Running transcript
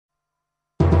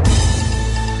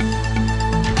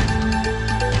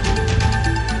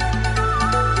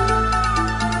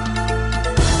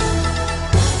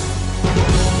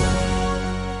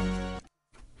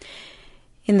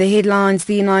In the headlines,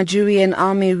 the Nigerian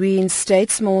army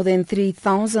reinstates more than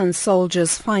 3,000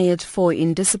 soldiers fired for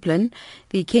indiscipline.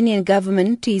 The Kenyan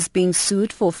government is being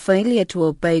sued for failure to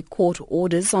obey court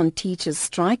orders on teachers'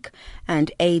 strike,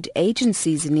 and aid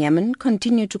agencies in Yemen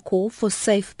continue to call for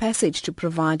safe passage to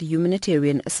provide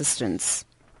humanitarian assistance.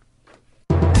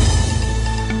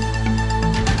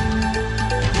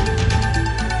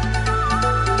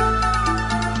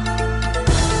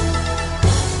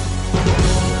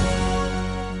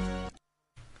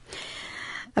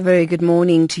 A very good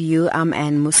morning to you. I'm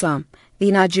Anne Musa.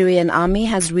 The Nigerian army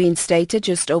has reinstated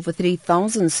just over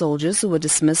 3,000 soldiers who were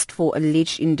dismissed for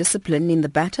alleged indiscipline in the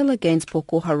battle against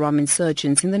Boko Haram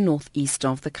insurgents in the northeast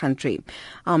of the country.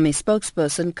 Army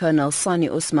spokesperson Colonel Sani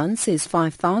Usman says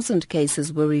 5,000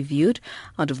 cases were reviewed,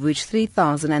 out of which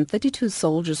 3,032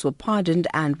 soldiers were pardoned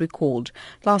and recalled.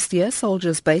 Last year,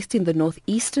 soldiers based in the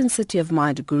northeastern city of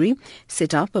Maiduguri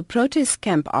set up a protest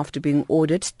camp after being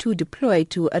ordered to deploy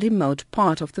to a remote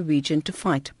part of the region to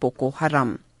fight Boko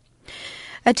Haram.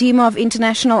 A team of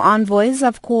international envoys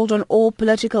have called on all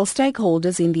political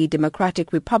stakeholders in the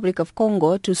Democratic Republic of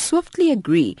Congo to swiftly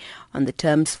agree on the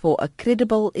terms for a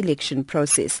credible election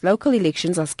process. Local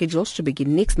elections are scheduled to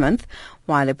begin next month,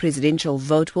 while a presidential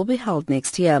vote will be held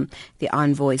next year. The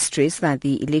envoys stress that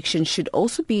the election should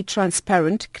also be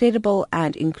transparent, credible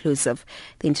and inclusive.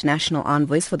 The international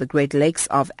envoys for the Great Lakes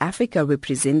of Africa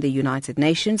represent the United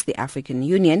Nations, the African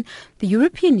Union, the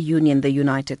European Union, the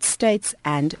United States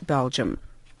and Belgium.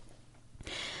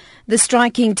 The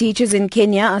striking teachers in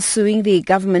Kenya are suing the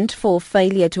government for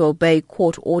failure to obey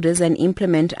court orders and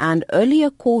implement an earlier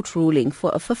court ruling for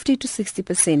a 50 to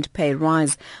 60% pay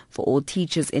rise for all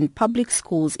teachers in public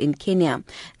schools in Kenya.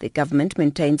 The government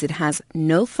maintains it has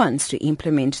no funds to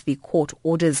implement the court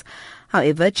orders.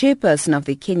 However, chairperson of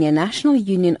the Kenya National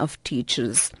Union of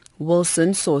Teachers,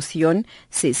 Wilson Sosyon,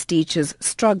 says teachers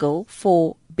struggle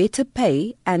for better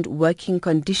pay and working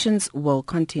conditions will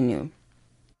continue.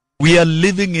 We are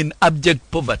living in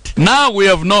abject poverty. Now we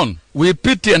have known. We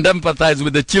pity and empathize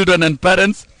with the children and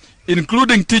parents,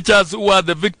 including teachers who are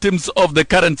the victims of the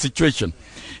current situation.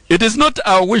 It is not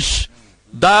our wish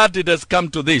that it has come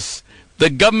to this.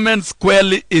 The government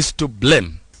squarely is to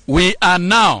blame. We are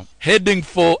now heading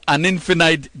for an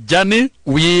infinite journey.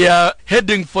 We are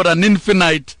heading for an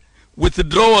infinite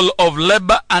withdrawal of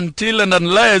labor until and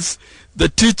unless the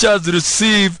teachers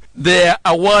receive their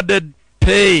awarded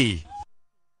pay.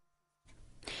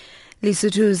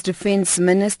 Lesotho's Defence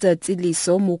Minister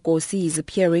Tsiliso Mukosi is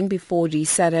appearing before the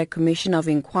SADC Commission of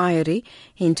Inquiry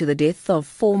into the death of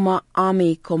former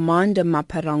Army Commander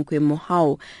Maparankwe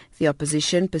Mohau. The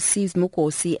opposition perceives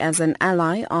Mukosi as an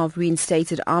ally of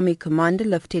reinstated Army Commander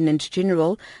Lieutenant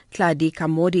General Tladi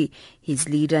Kamodi. His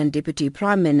leader and Deputy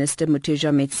Prime Minister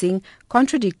Muteja Metsing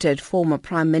contradicted former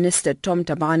Prime Minister Tom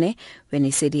Tabane when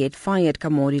he said he had fired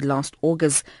Kamodi last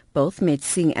August. Both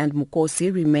Metsing and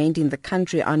Mukosi remained in the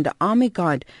country under Army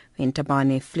Guard when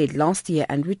Tabane fled last year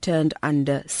and returned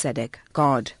under SADC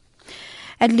Guard.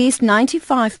 At least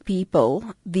 95 people,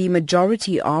 the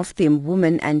majority of them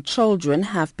women and children,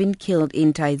 have been killed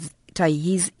in Taiz,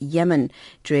 Yemen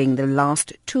during the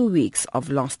last 2 weeks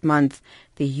of last month.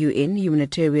 The UN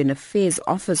Humanitarian Affairs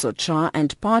Office OCHA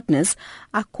and partners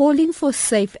are calling for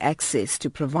safe access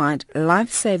to provide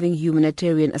life-saving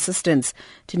humanitarian assistance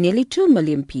to nearly 2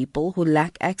 million people who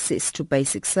lack access to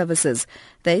basic services.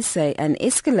 They say an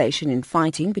escalation in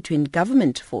fighting between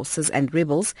government forces and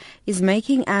rebels is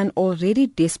making an already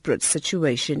desperate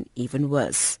situation even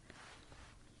worse.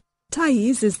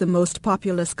 Taiz is the most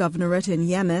populous governorate in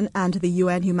Yemen, and the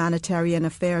UN Humanitarian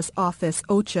Affairs Office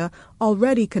OCHA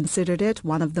already considered it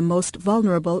one of the most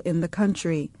vulnerable in the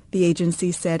country. The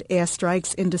agency said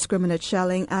airstrikes, indiscriminate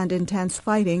shelling and intense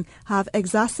fighting have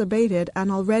exacerbated an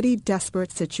already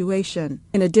desperate situation.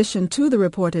 In addition to the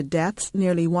reported deaths,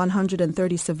 nearly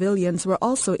 130 civilians were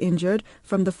also injured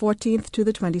from the 14th to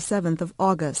the 27th of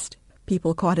August.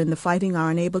 People caught in the fighting are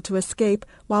unable to escape,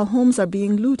 while homes are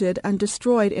being looted and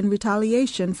destroyed in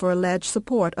retaliation for alleged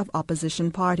support of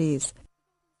opposition parties.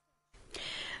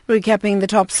 Recapping the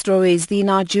top stories, the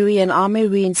Nigerian army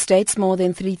reinstates more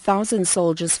than 3,000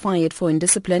 soldiers fired for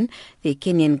indiscipline. The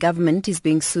Kenyan government is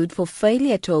being sued for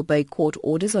failure to obey court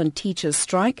orders on teachers'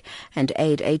 strike, and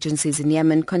aid agencies in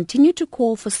Yemen continue to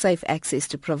call for safe access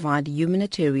to provide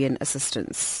humanitarian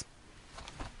assistance.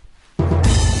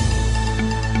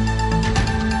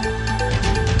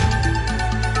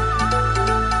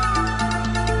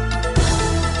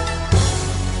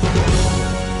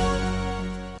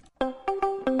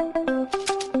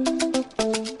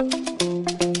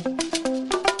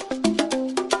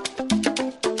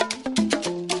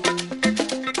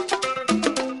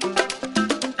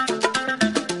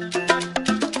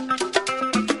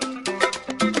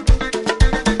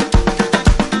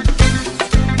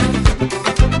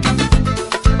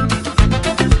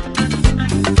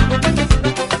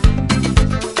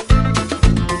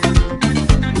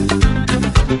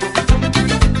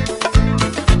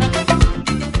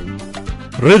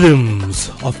 Rhythms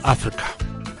of Africa.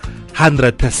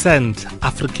 100%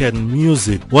 African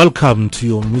music. Welcome to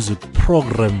your music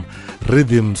program,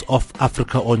 Rhythms of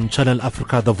Africa, on Channel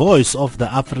Africa, the voice of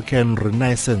the African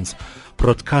Renaissance.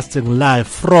 Broadcasting live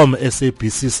from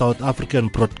SABC, South African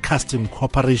Broadcasting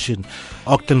Corporation,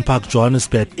 Auckland Park,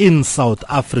 Johannesburg, in South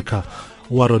Africa.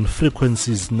 We are on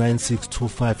frequencies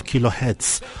 9625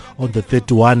 kilohertz on the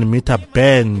 31 meter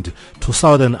band to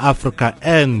Southern Africa,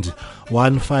 and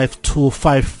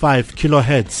 15255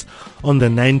 kilohertz on the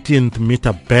 19th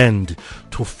meter band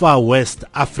to Far West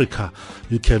Africa.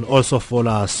 You can also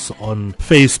follow us on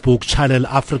Facebook, Channel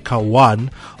Africa 1,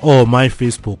 or my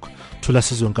Facebook, Thwala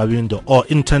Kabindo, or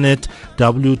internet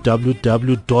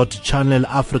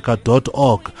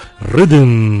www.channelafrica.org.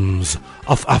 Rhythms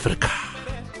of Africa.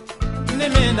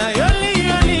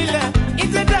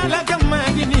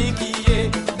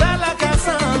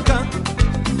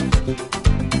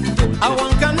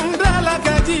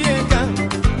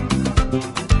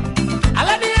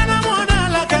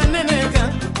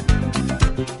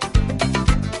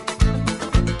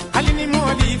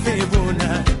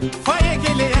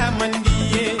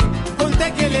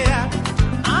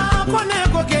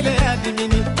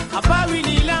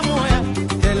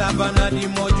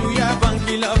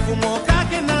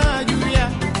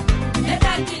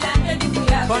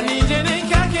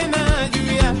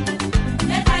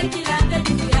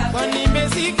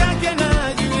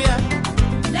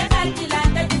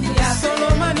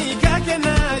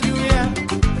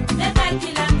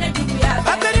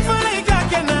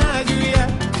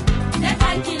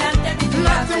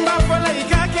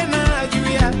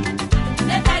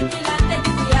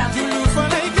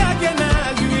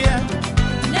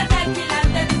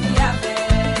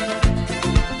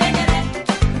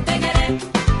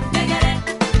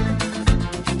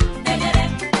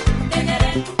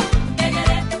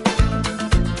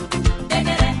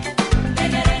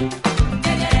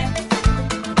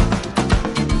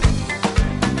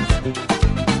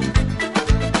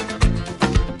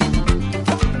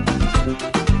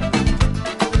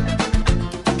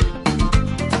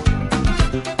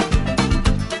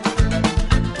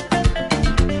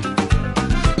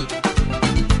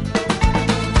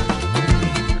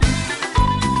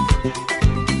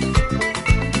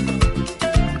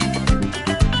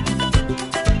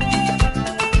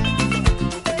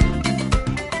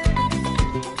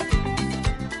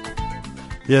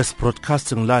 Yes,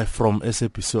 broadcasting live from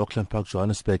SABC Auckland Park,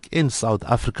 Johannesburg, in South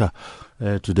Africa.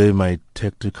 Today my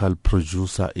technical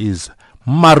producer is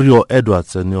Mario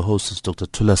Edwards, and your host is Dr.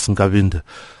 Thwala Nkabinde.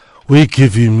 We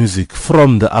give you music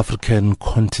from the African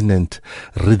continent,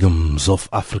 Rhythms of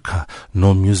Africa.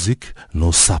 No music,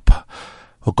 no supper.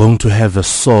 We're going to have a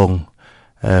song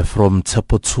from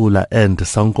Tshepo Tshola and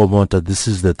Sankomota. This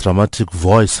is the dramatic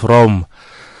voice from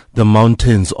the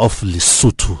mountains of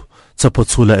Lesotho. Tshepo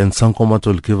Tshola and Sankomota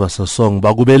will give us a song,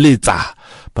 Bagubelita.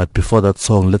 But before that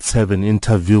song, let's have an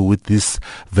interview with this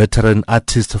veteran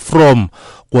artist from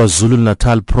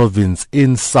KwaZulu-Natal province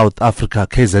in South Africa,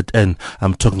 KZN.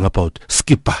 I'm talking about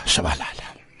Skipper Shabalala.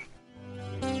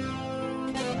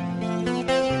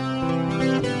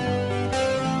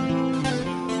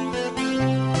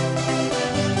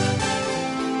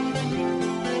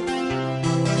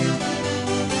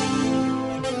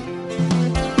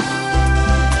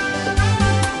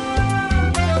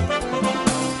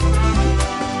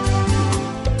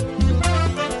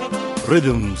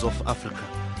 Rhythms of Africa.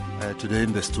 Today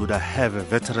in the studio I have a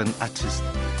veteran artist,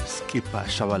 Skipper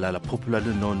Shabalala,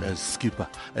 popularly known as Skipper.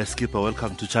 Skipper,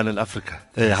 welcome to Channel Africa.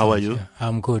 How are you?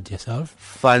 I'm good. Yourself?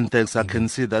 Fine, thanks. I can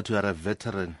see that you are a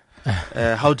veteran.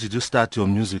 How did you start your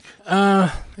music? I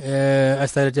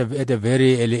started at a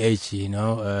very early age, you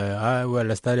know. I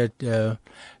started.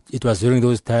 It was during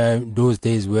those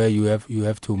days where you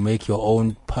have to make your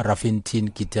own paraffin tin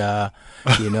guitar,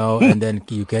 you know, and then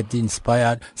you get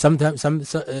inspired. Sometimes,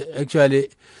 actually,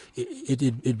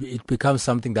 it becomes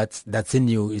something that's in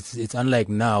you. It's unlike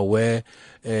now where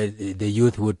the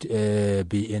youth would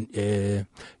be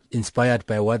inspired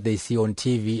by what they see on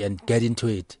TV and get into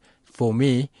it. For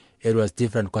me, it was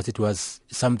different because it was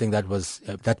something that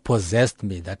possessed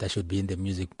me, that I should be in the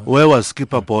music. Where was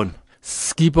Skipper born?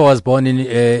 Skipper was born in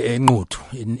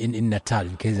Ngutu, in Natal,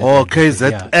 in KZN. Oh,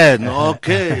 KZN. Yeah.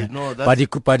 Okay. No, but he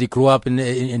grew up in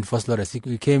Vosloorus. He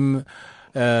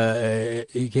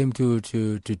came to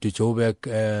Joburg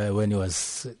when he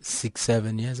was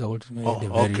 6-7 years old.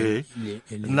 Okay.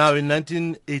 Now in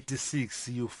 1986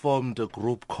 you formed a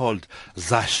group called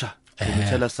Zasha. Can you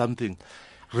tell us something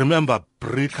remember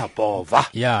Bricka Bhova.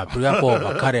 Yeah, Bricka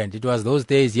Bhova, current. It was those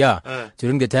days,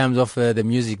 during the times of the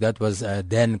music that was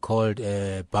then called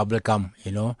bubblegum,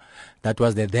 That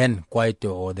was the then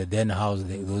Kwaito or the then house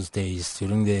those days,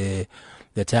 during the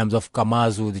times of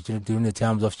Kamazu, during the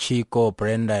times of Chicco,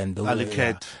 Brenda, and those,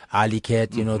 Alicat,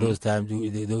 those times,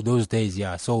 those days,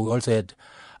 So we also had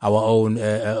our own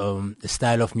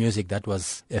style of music that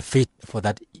was fit for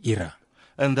that era.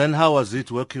 And then how was it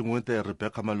working with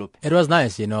Rebecca Malope? It was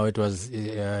nice, It was,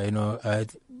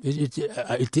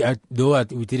 though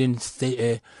we didn't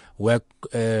stay work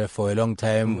for a long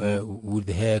time with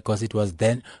her, because it was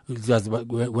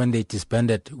when they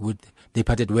disbanded. They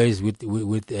parted ways with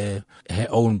her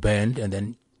own band, and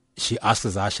then she asked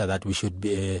Zasha that we should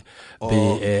we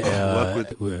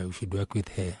should work with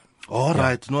her. All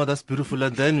right, no, that's beautiful.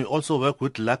 And then you also work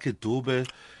with Lucky Dube.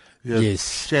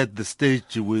 Yes. Shared the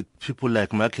stage with people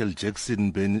like Michael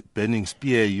Jackson, Benning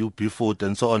Spear, UB40,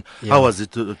 and so on. Yeah. How was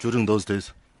it during those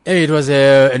days? It was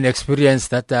an experience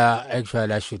that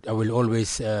actually I will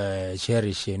always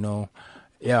cherish.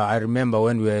 Yeah, I remember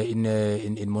when we were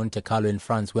in Monte Carlo in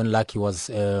France, when Lucky was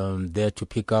there to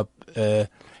pick up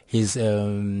his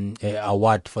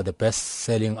award for the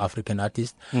best-selling African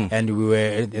artist, and we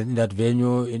were in that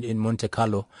venue in Monte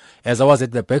Carlo. As I was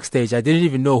at the backstage, I didn't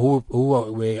even know who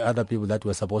were other people that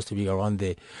were supposed to be around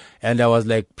there, and I was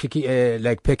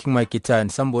picking my guitar,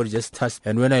 and somebody just touched.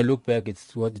 And when I look back,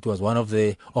 it was one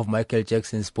of Michael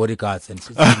Jackson's bodyguards, and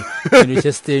you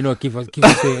just give us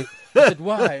I said,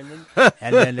 why?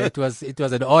 And then it was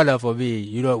an honor for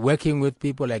me, working with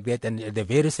people like that. And at the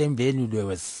very same venue, there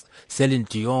was Celine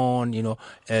Dion,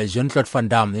 Jean-Claude Van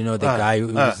Damme, the guy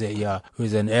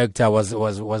who's an actor, was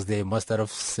the master of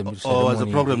ceremony. Was a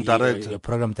program director. A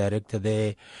program director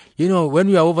there. When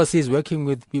we are overseas working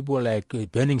with people like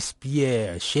Benning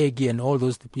Spear, Shaggy, and all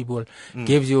those people,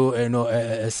 gives you,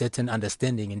 a certain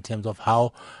understanding in terms of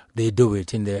how they do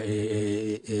it in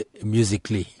the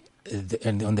musically.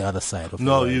 And on the other side of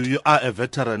you are a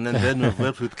veteran, and then you've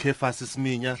worked with Kefas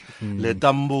Sminya,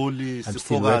 Letamboli,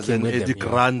 Sifogas, and Eddie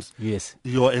Grant. Yes.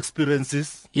 Your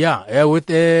experiences? Yeah, with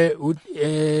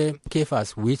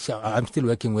Kefas, which I'm still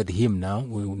working with him now,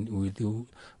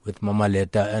 with Mama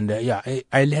Leta, and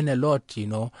I learn a lot,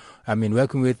 I mean,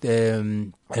 working with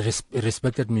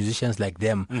respected musicians like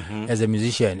them as a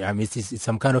musician, I mean, it's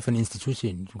some kind of an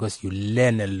institution, because you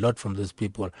learn a lot from those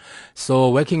people. So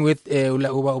working with the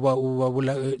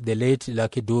late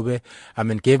Lucky Dube, I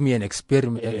mean, gave me an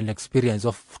experience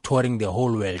of touring the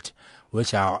whole world,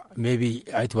 which maybe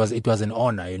it was an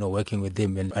honor, working with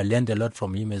him, and I learned a lot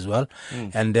from him as well.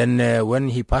 And then when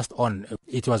he passed on,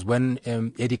 it was when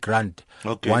Eddie Grant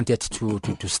wanted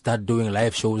to start doing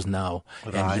live shows now,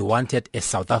 and he wanted a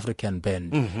South African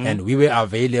band, and we were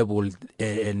available,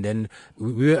 and then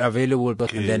we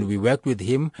worked with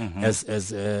him as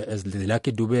the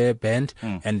Lucky Dube band,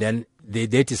 and then they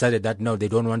decided that no, they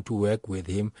don't want to work with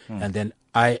him, and then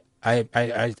I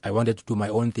wanted to do my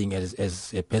own thing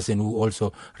as a person who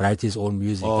also writes his own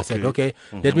music. I said, okay,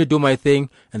 let me do my thing,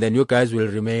 and then you guys will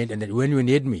remain, and then when you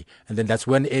need me. And then that's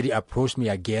when Eddie approached me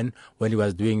again when he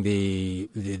was doing the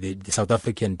South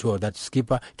African tour. That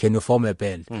Skipper, can you form a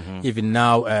band? Even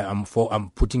now, I'm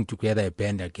putting together a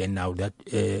band again now that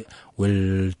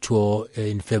will tour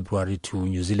in February to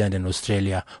New Zealand and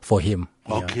Australia for him.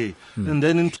 Okay. And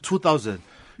then in 2000,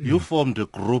 you formed a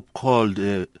group called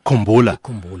Kombola.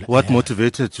 What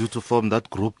motivated you to form that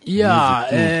group?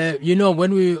 Yeah,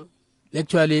 when we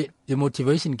actually, the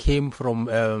motivation came from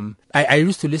I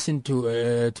used to listen to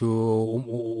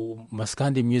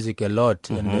Maskandi music a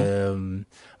lot, and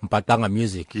Mpatanga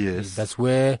music. Yes, that's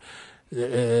where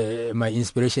my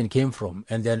inspiration came from.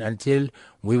 And then until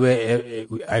we were,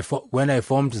 when I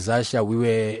formed Zasha, we were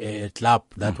a club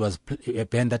that was a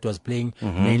band that was playing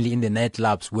mainly in the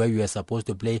nightclubs, where you were supposed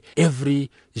to play every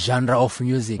genre of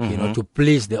music, to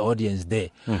please the audience there.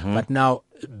 But now,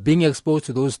 being exposed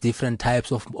to those different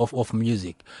types of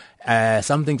music,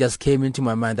 something just came into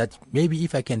my mind that maybe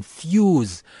if I can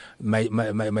fuse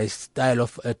my style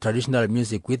of traditional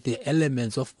music with the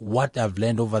elements of what I've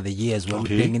learned over the years when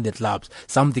playing in the clubs,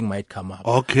 something might come up.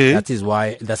 Okay.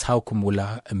 That's how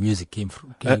Kumula music came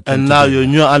from. And now your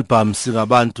new album,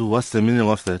 Singabantu, what's the meaning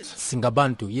of that?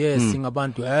 Singabantu, yes,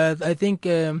 Singabantu. I think,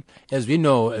 as we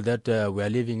know, that we are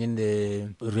living in the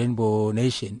Rainbow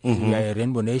Nation. We are a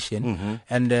Rainbow Nation.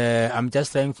 And I'm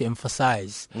just trying to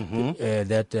emphasize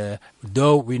that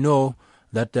though we know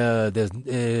that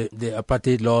the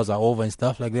apartheid laws are over and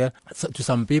stuff like that, so to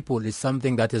some people it's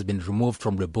something that has been removed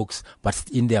from the books, but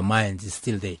in their minds it's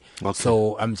still there.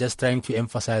 So I'm just trying to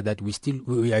emphasize that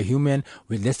we are human.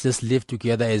 Let's just live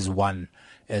together as one.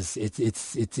 as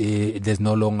there's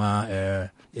no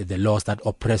longer the laws that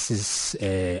oppresses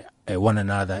one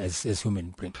another as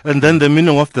human beings. And then the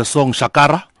meaning of the song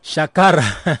Shakara? Shakara.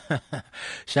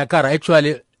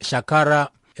 Actually, Shakara,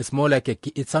 it's more like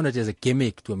it sounded as a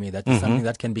gimmick to me. That is something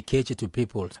that can be catchy to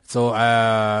people. So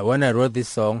when I wrote this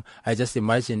song, I just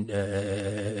imagined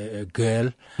a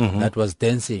girl that was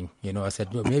dancing. I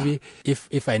said, well, maybe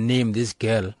if I name this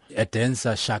girl a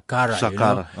dancer,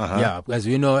 Shakara. Yeah, because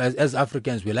we know as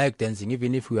Africans we like dancing,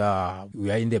 even if we are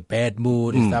in the bad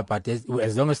mood and stuff. But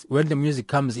as long as when the music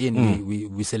comes in,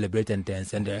 we celebrate and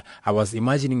dance. And I was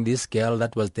imagining this girl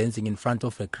that was dancing in front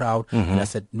of a crowd, and I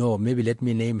said, no, maybe let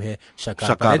me name her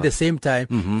Shakara. But at the same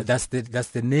time, that's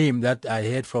the name that I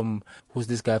heard from, who's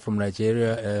this guy from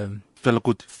Nigeria? Fela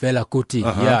Kuti.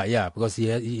 Yeah, because he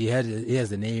has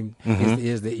the name.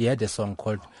 He had a song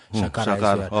called Shakara as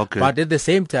well. Okay. But at the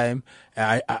same time,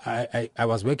 I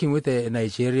was working with a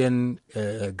Nigerian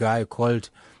guy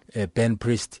called Ben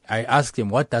Priest. I asked him,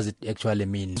 what does it actually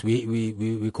mean?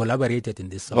 We collaborated in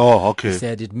this song. Oh, okay. He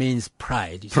said it means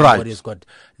pride. Pride. Somebody's got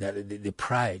the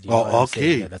pride.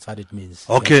 Okay. Yeah, that's what it means.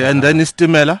 Okay, and then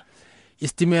Istimela?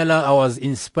 Istimela, I was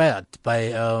inspired by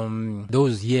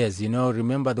those years.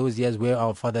 Remember those years where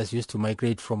our fathers used to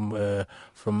migrate from the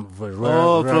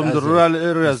rural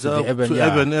areas to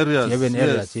urban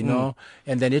areas.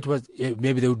 And then it was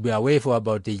maybe they would be away for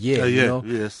about a year.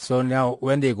 Yes. So now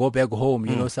when they go back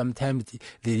home, sometimes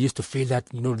they used to feel that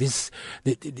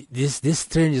this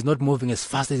train is not moving as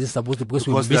fast as it's supposed to because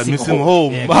we're missing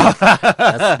home. Yeah,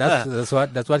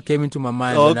 that's what came into my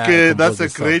mind. Okay, that's a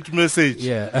great message.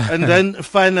 Yeah. And then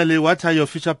finally, what are your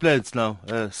future plans now,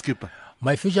 Skipper?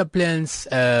 My future plans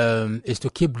is to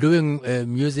keep doing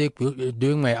music,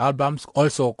 doing my albums,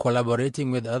 also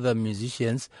collaborating with other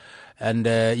musicians, and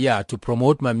to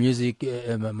promote my music,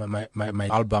 my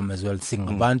album as well,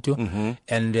 Sing Bantu.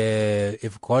 And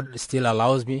if God still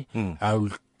allows me, I will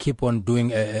keep on doing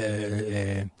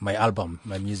my album,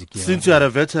 my music. Since you are a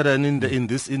veteran in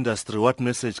this industry, what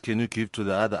message can you give to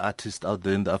the other artists out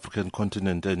there in the African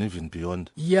continent and even beyond?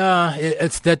 Yeah,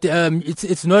 it's that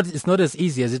it's not as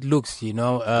easy as it looks. Right.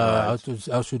 I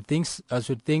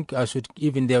should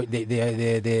even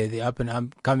the up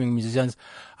and coming musicians.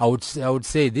 I would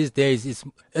say these days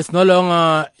it's no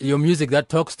longer your music that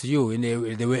talks to you in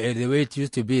the way it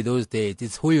used to be those days.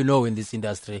 It's who you know in this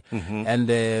industry, and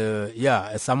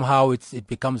somehow it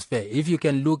becomes fair. If you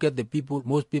can look at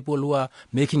most people who are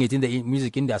making it in the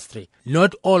music industry,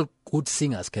 not all good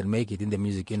singers can make it in the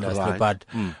music industry, right. But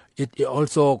it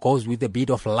also goes with a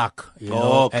bit of luck,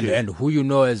 and who you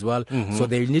know as well. So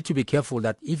they need to be careful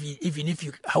that even if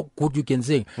you how good you can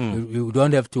sing, you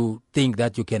don't have to think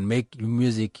that you can make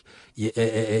music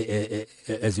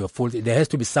as your full. There has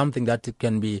to be something that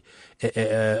can be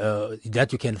that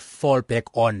you can fall back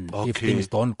on if things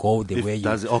don't go the way you.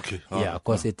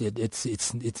 Because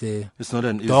it's not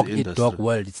an easy industry. Dog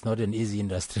world. It's not an easy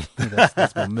industry.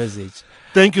 That's my message.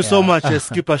 Thank you so much,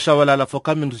 Skipper Shabalala, for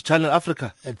coming to Channel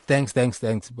Africa. Thanks.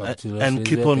 And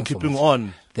keep on keeping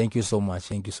on. Thank you so much.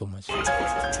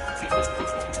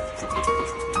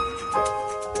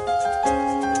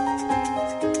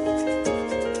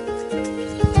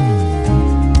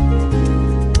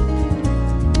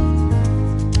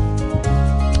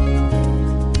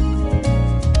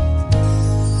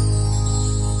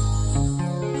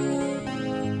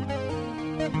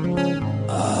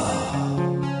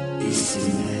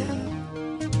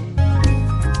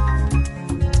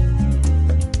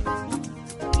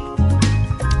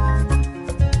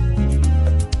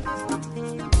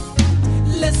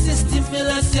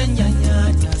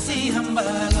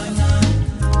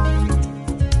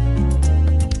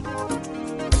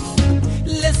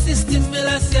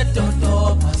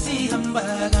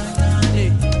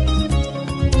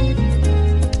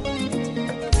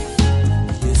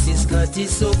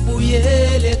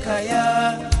 Sobuyele kaya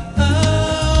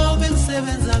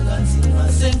bengisebenza kanzima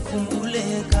sengikhumbule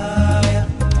kaya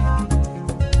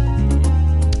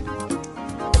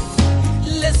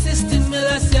le system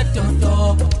la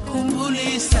siyadodo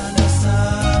khumbulisa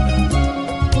nasami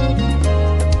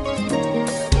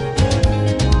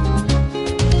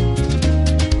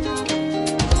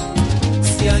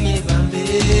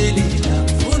siyangibambele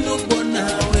ufuna ukubona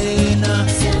wena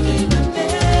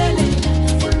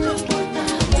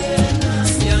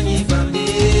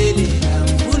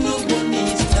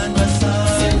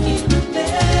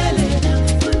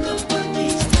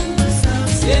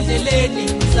Leni,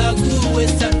 Sagu,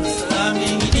 Western, Sami,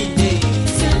 Dide,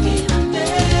 Sami,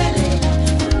 Ambele.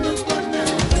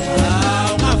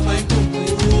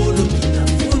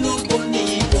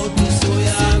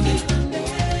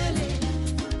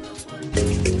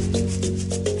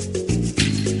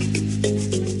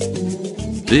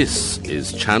 This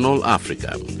is Channel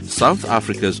Africa, South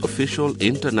Africa's official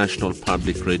international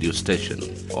public radio station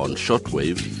on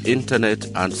shortwave, internet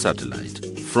and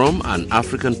satellite. From an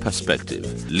African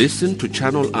perspective, listen to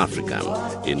Channel Africa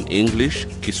in English,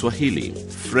 Kiswahili,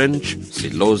 French,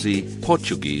 Silozi,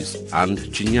 Portuguese and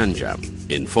Chinyanja,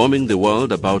 informing the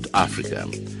world about Africa.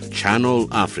 Channel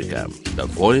Africa, the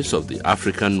voice of the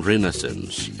African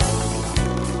Renaissance.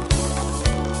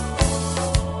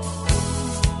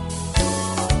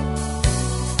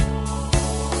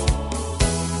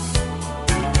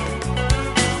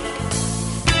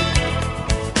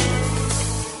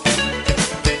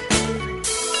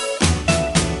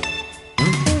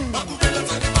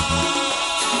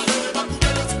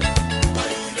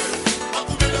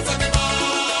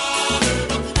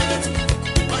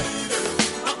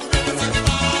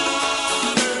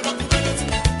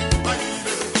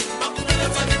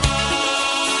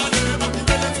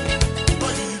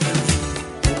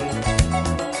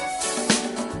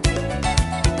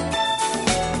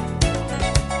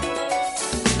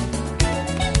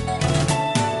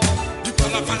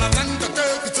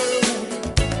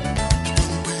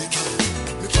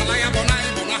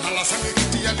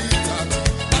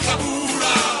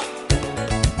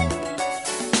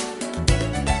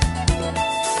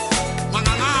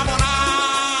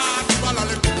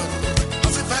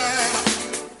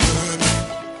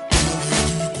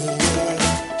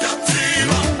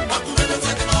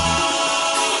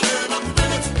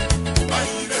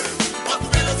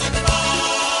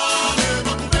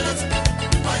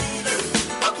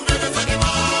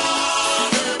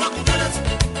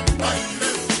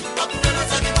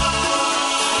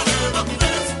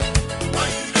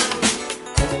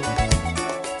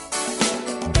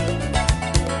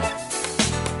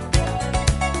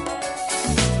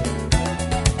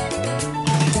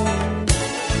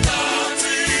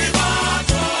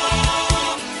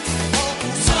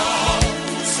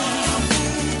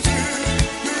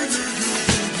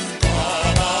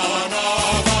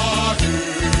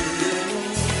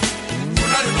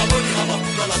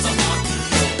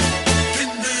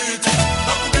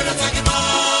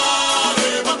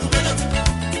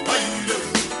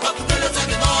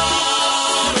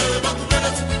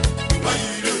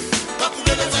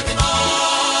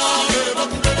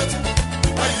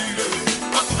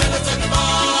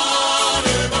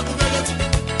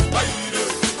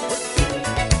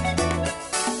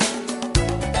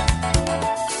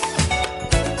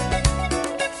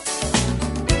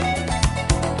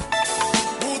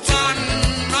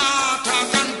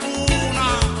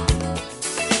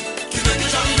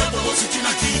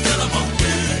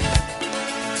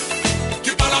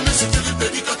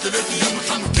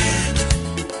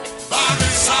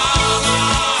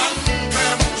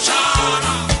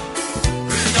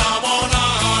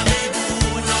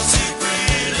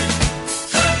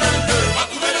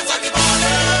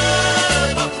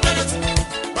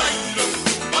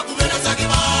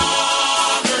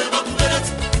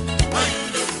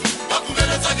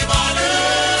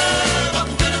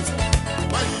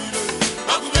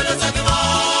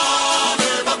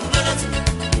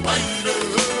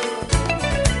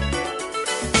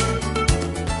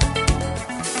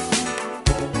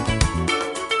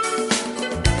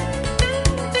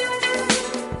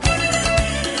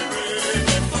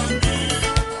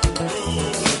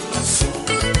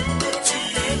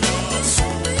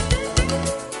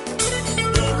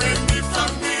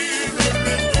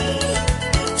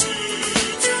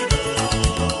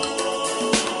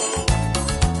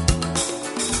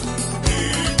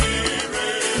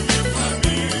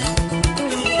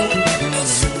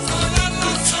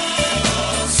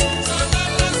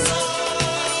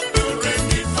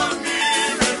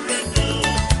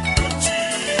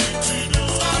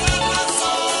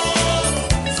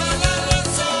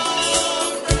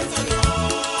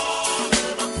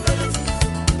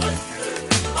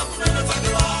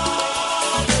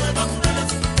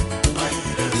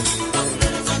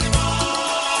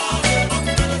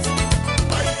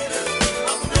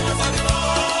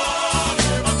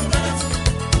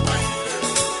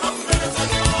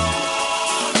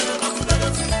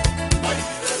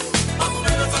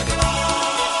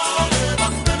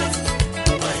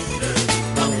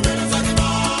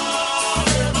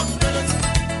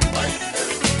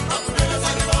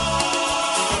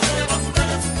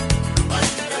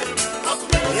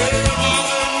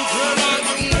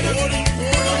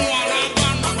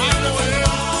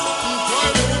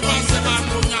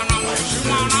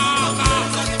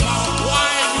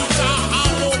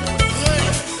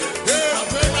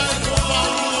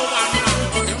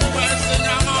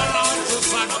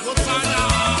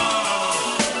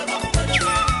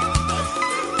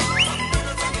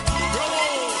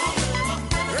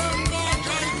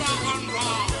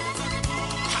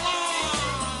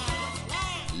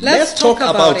 Let's talk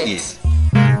about it.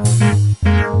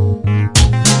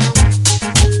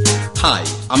 Hi,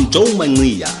 I'm Joe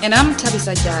Manglia. And I'm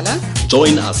Tabisa Jala.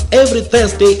 Join us every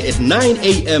Thursday at 9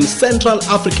 a.m. Central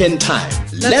African Time.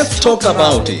 Let's talk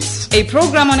about it. A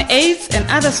program on AIDS and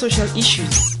other social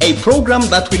issues. A program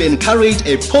that will encourage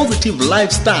a positive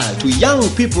lifestyle to young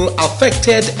people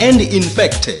affected and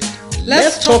infected.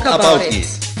 Let's talk about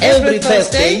it. Every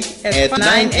Thursday at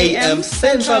 9 a.m.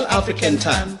 Central African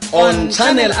Time on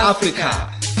Channel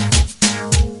Africa.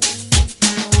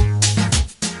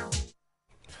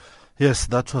 Yes,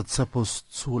 that was Tshepo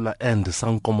Tshola and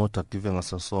Sankomota giving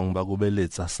us a song.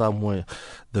 Bagubeletsa somewhere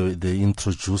they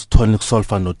introduced tonic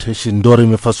sulfur notation. Do re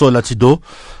mi fa sol la ti do.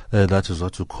 That is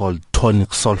what you call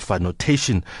tonic sulfur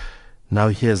notation. Now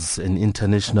here's an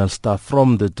international star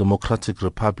from the Democratic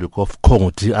Republic of Congo,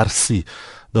 DRC.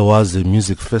 There was a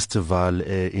music festival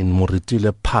in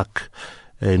Moretile Park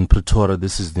in Pretoria.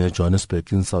 This is near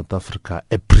Johannesburg in South Africa.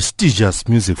 A prestigious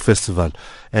music festival.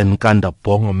 And Kanda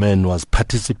Bongoman was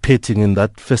participating in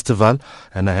that festival.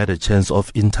 And I had a chance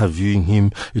of interviewing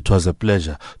him. It was a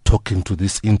pleasure talking to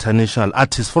this international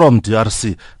artist from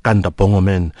DRC, Kanda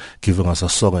Bongoman, giving us a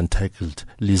song entitled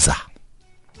Liza.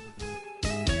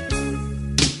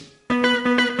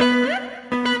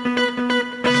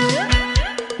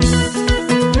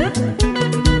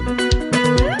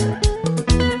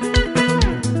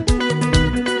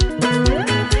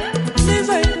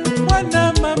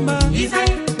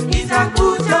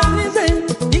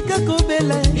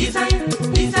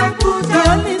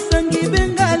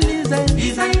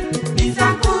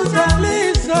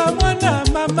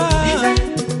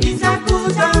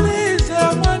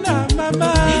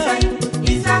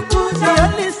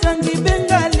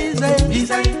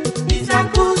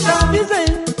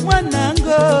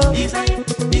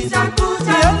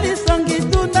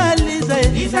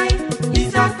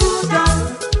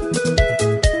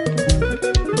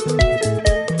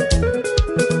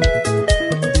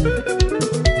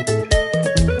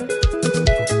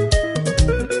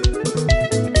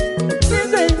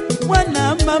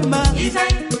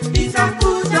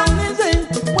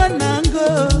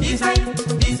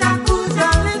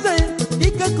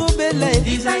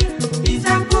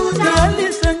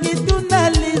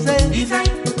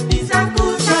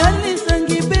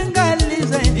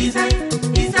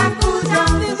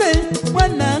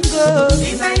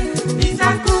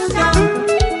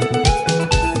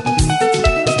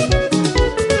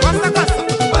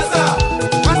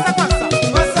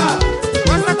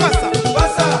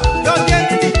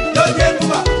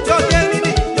 Yo,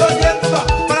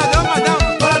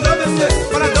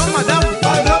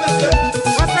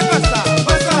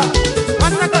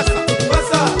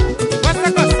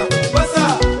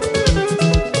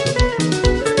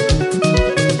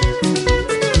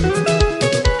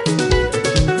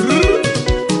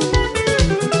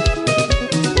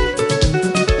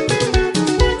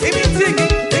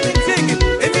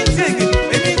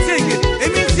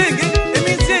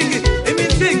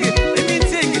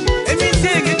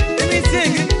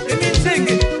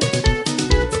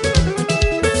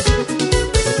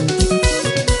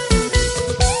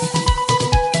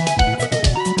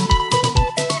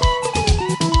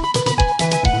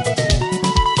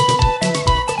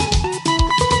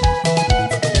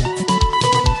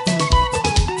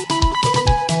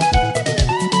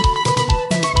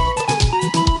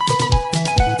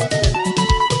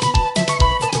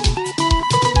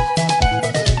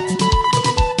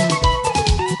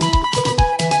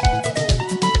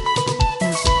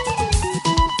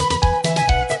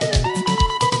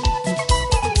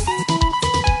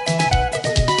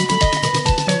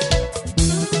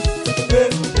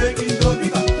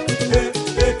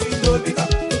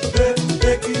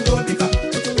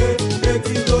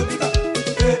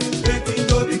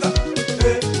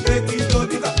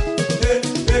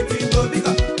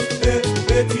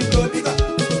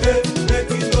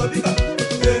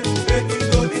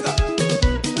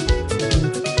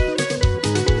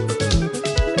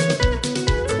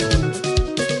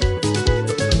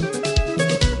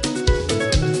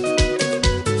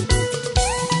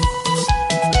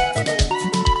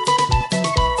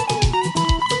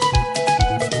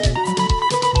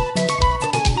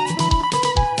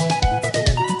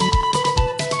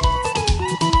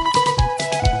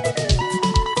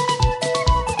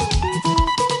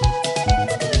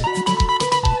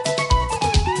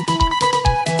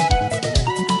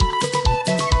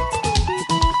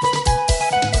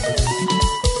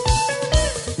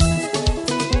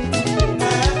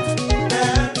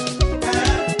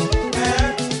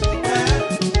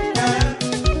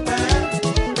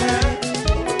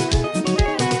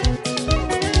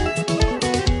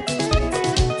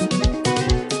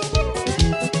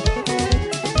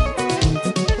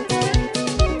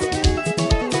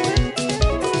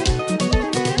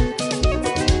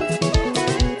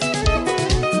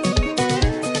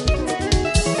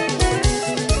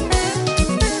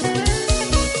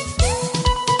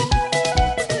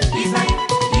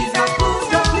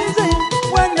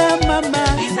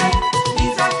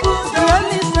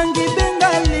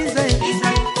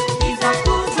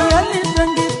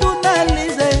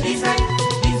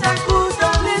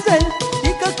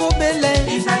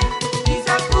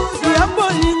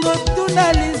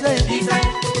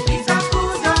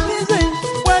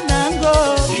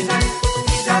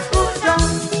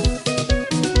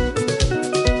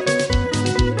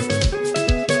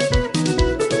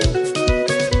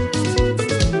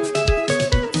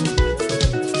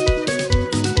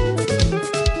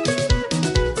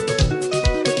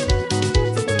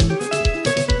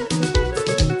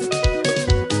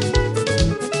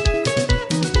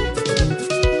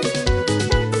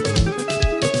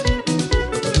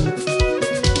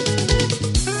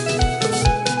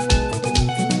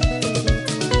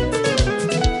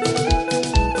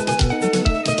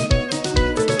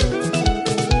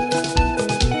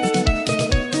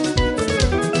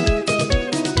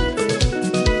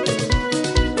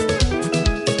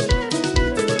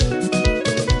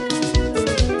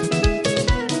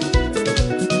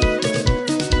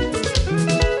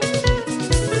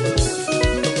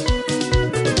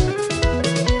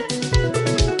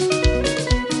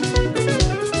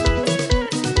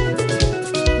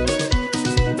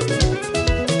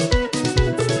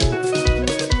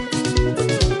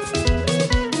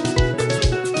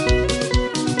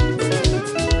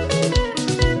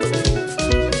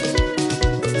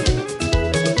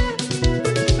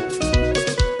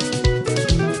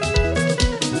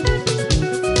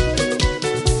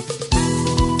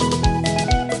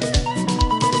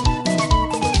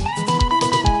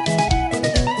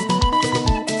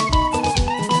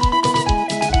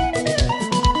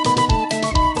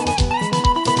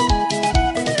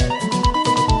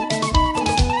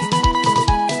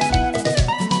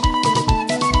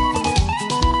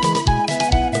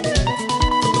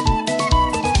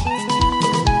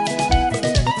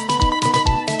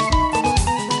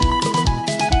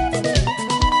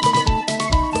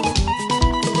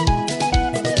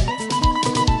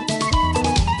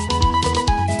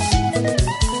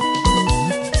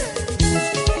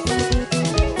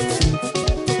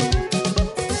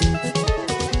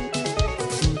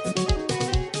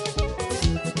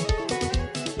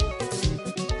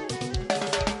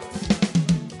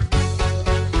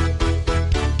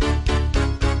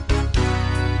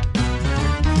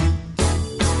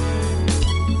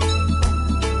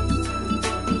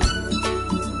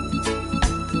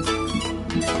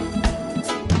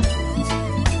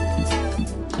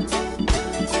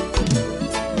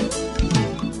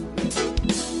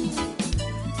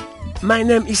 My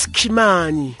name is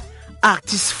Kimani,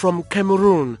 artist from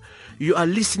Cameroon. You are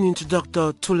listening to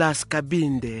Dr. Tulas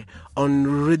Kabinde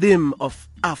on Rhythm of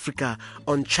Africa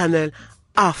on Channel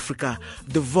Africa,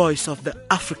 the voice of the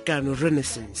African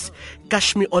Renaissance.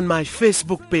 Catch me on my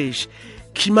Facebook page,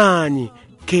 Kimani,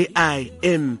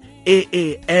 Kimaany.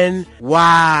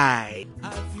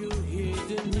 Have you heard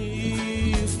the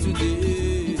news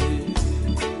today?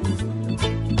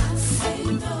 I say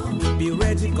no. Be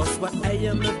ready, cause what I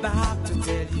am about to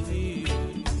tell you.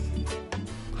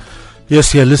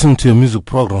 Yes, you're listening to your music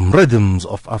program, Rhythms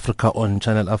of Africa on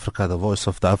Channel Africa, the voice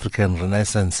of the African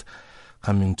Renaissance,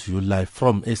 coming to you live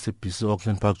from SAPC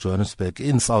Auckland Park, Johannesburg,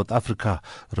 in South Africa.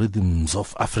 Rhythms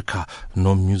of Africa,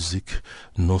 no music,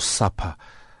 no supper.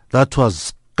 That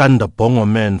was Kanda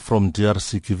Bongoman from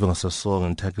DRC giving us a song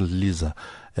entitled Lisa,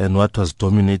 and what was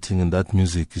dominating in that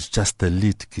music is just the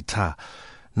lead guitar.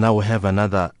 Now we have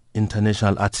another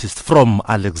international artist from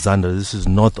Alexandra. This is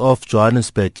north of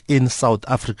Johannesburg in South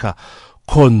Africa.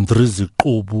 Condry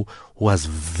Ziqubu was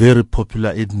very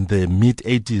popular in the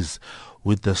mid-80s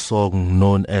with the song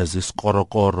known as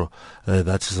Iskorokoro,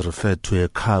 that is referred to a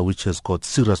car which has got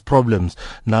serious problems.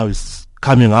 Now it's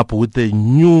coming up with a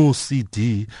new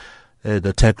CD.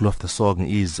 The title of the song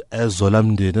is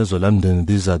Ezolamdeni.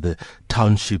 These are the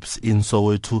townships in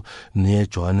Soweto near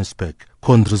Johannesburg.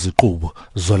 Condry Ziqubu,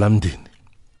 Zolamdeni.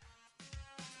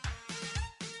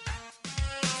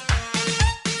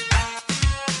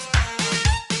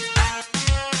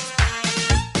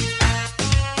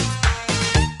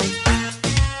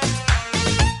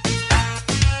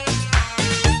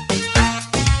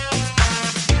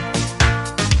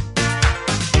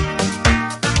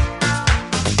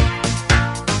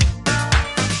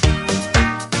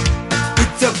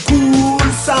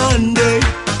 Sunday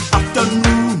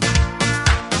afternoon,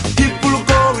 people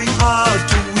going out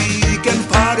to weekend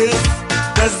parties.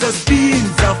 There's the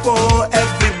spins for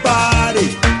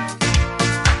everybody.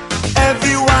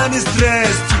 Everyone is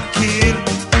dressed to kill.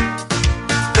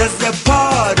 There's a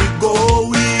party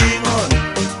going on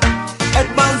at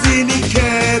Manzini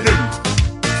Cabin.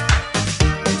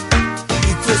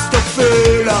 It's a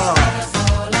Stokfela.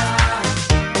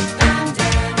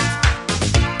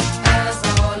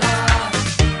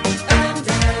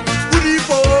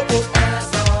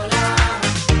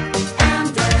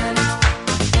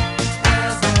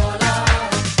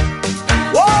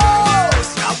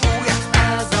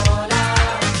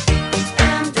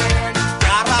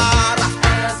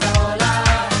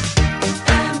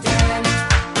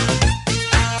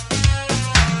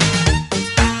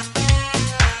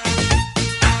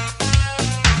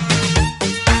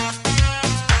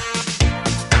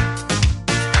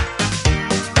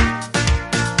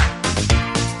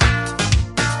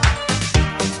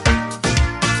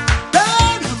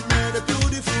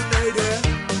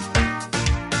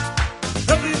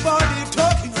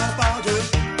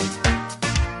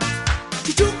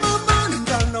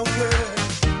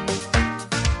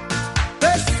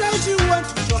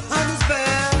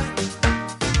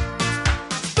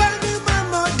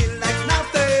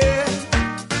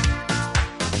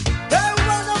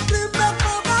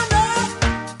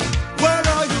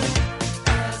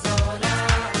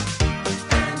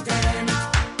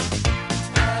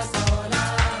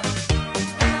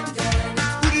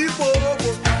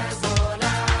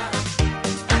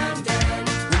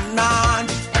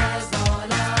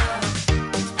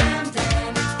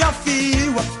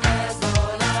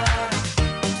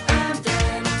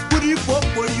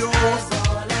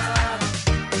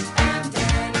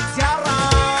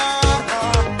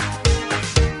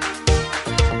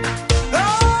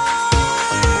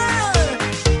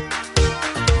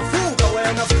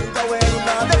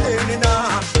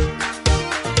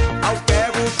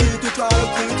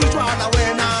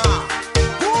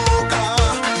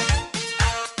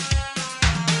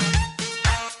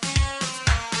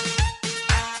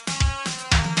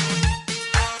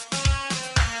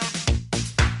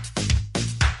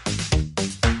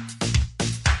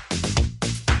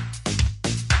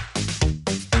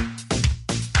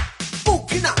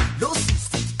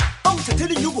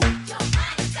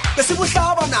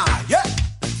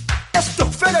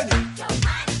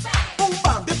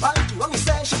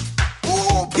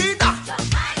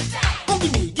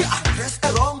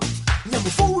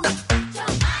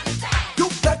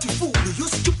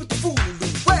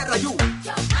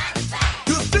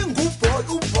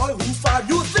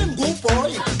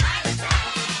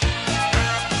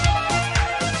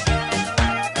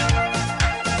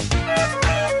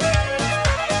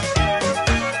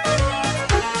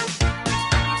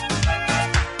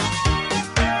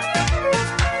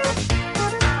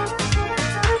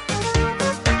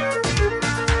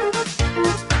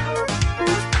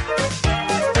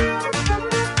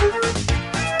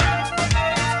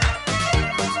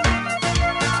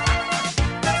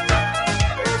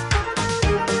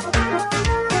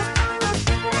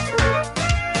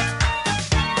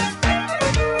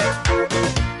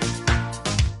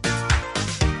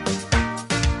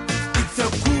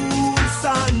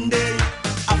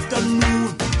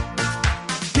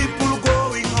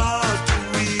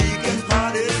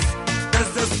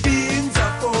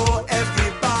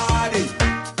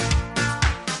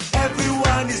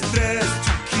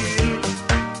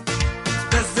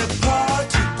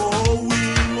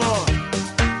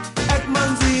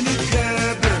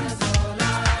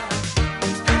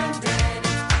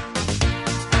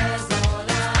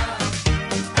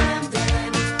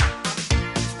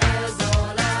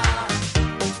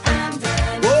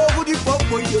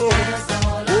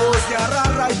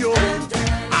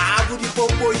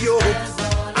 popo yo,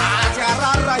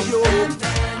 ajarara yo,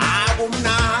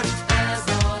 agumnan.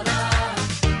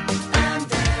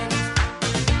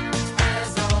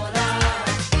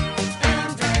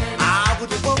 Agu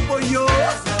di popo yo,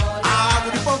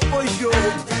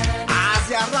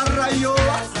 ajarara yo,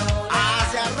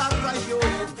 ajarara yo,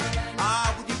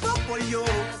 agu di popo yo.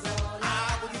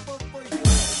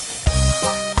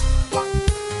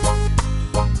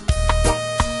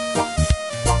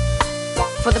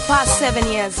 For the past 7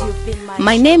 years, you've been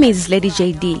My name is Lady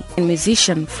JD, a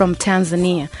musician from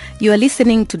Tanzania. You are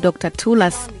listening to Dr.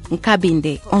 Thulas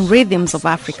Nkabinde on Rhythms of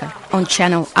Africa on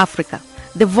Channel Africa,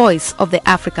 the voice of the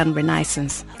African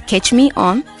Renaissance. Catch me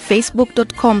on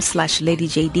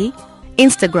facebook.com/LadyJD,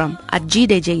 Instagram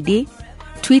 @GDJD,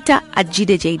 Twitter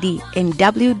 @GDJD, and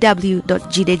www.gdjd.com.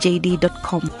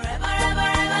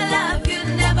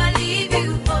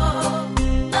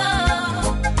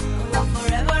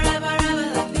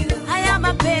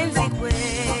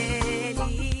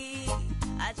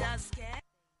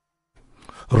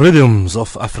 Rhythms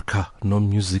of Africa, no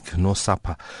music, no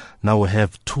supper. Now we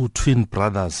have two twin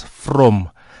brothers from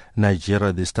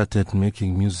Nigeria. They started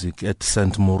making music at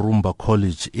St. Morumba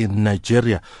College in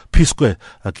Nigeria. P-Square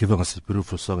are giving us a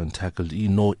beautiful song entitled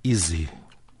No Easy.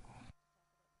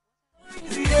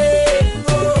 To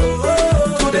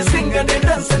the sing and the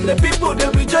dance and the people they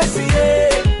rejoice, yeah.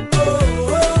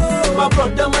 My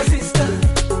brother, my sister,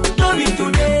 no need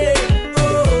today.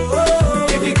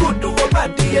 If you could do a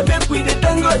party, you make with the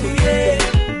tango, yeah.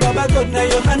 Baba God, now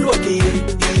your hand working,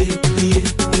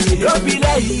 no be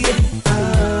lie,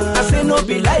 I say no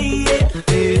be lie,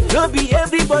 no be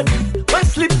everybody. Why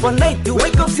sleep for night to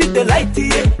wake up, see the light,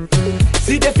 yeah.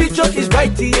 See the future is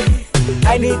bright, yeah.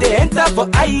 I need the enter for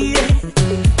I, yeah.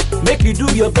 Make you do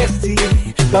your best, yeah.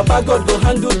 Papa God go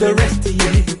handle the rest,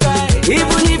 yeah.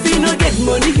 Even if you no get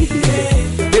money,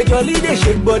 yeah. They jolly, they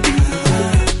shake body.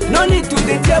 No need to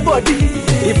get your body.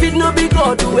 If it no be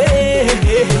God way,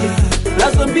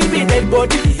 that's some baby dead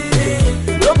body.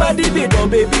 Nobody be no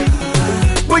baby.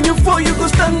 When you fall, you go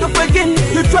stand up again.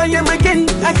 You try him again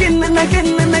and again and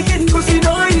again. Cause you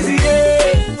know easy,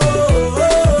 yeah.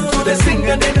 To the sing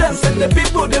and the dance and the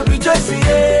people they rejoice,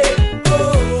 yeah.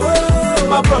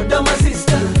 My brother, my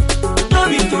sister, no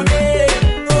be today.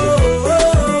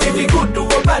 If you go to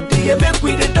a party, you make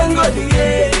with the tango,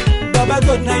 yeah. Baba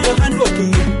God, now your hand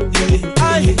working, yeah.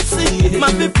 I see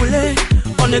my people,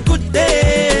 on a good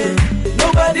day.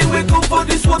 Nobody wake up for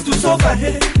this world to suffer,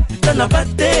 hey. Then a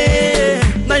bad day.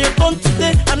 Now you turn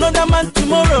today, another man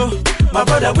tomorrow. My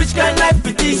brother, which kind of life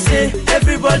it is, eh?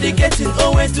 Everybody getting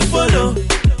always to follow.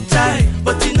 Try,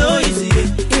 but you know easy,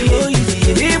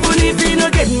 even if you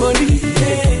don't get money,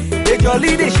 they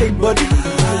jolly, they shake body.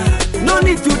 No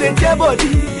need to the dead body.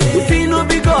 If you know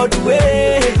be God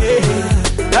way,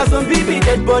 that's some baby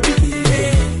dead body.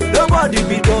 Nobody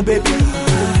be no baby.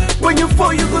 When you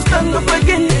fall, you go stand up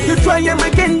again. You try him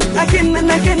again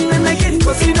and again.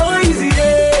 Cause you know easy,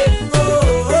 yeah.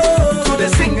 To the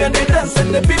sing and the dance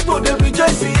and the people they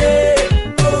rejoice, yeah.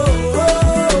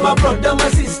 My brother, my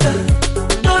sister,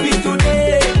 no need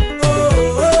today.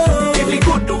 If you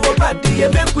go to a party, you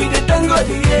make with the tango,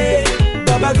 yeah.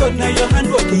 Baba God, now your hand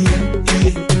working,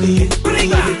 yeah.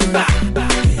 Bring it back.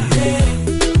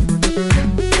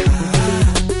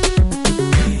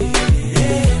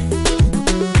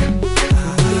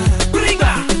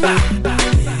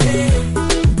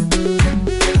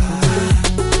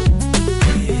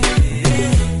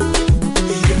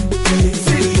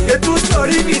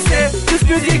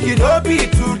 Music it no be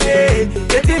today.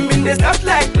 The team in the start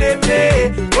like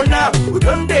play. But now we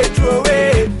don't they throw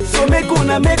away. So make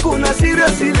una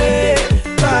seriously.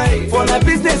 Why? For the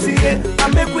business here, I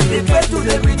make with the try to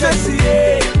the rejoice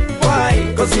here.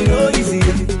 Why? Cause you know easy.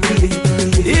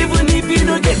 Even if you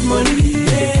don't get money,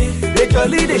 they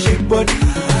jolly they shake body.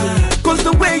 Cause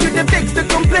the way you the vex the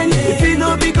complaint, if you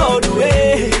know be God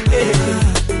way,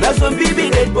 that's when baby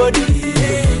dead body.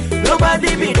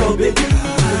 Nobody be no baby.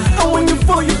 And when you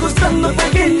fall, you go stand up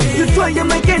again. You try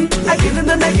him again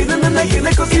and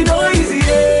again. Cause you know easy,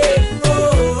 yeah.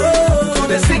 To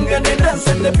the sing and the dance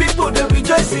and the people they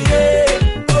rejoice, yeah.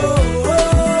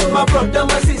 My brother,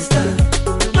 my sister,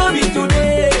 no be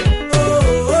today.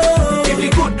 If you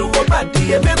go to a party,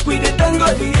 you make with the tango,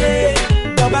 yeah.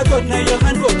 Baba God, now your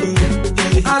hand working,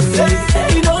 yeah. I say,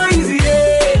 you know easy,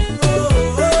 yeah.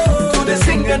 To the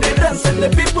sing and the dance and the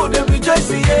people they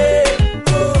rejoice, yeah.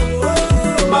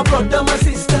 My brother, my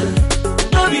sister,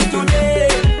 no be today.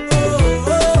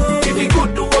 If you go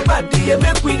to a party, you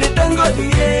make with the tango,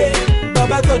 yeah.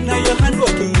 Baba God, now your hand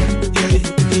working,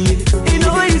 yeah. You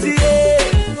know easy, yeah.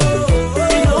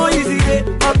 You know easy, yeah.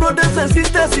 My brothers and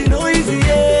sisters, you know easy,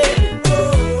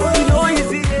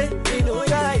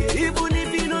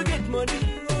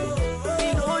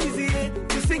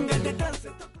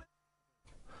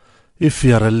 If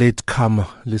you are a late comer,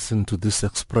 listen to this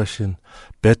expression: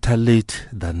 better late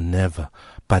than never,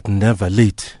 but never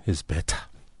late is better.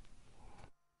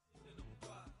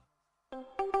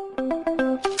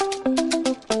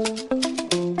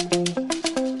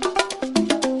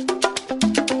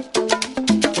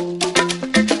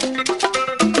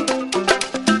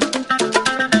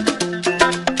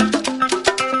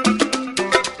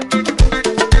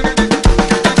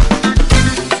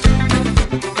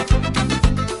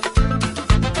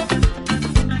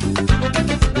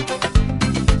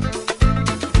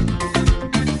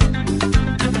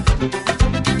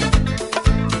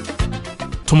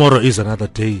 Tomorrow is another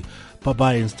day.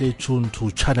 Bye-bye and stay tuned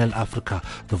to Channel Africa,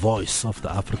 the voice of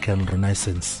the African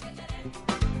Renaissance.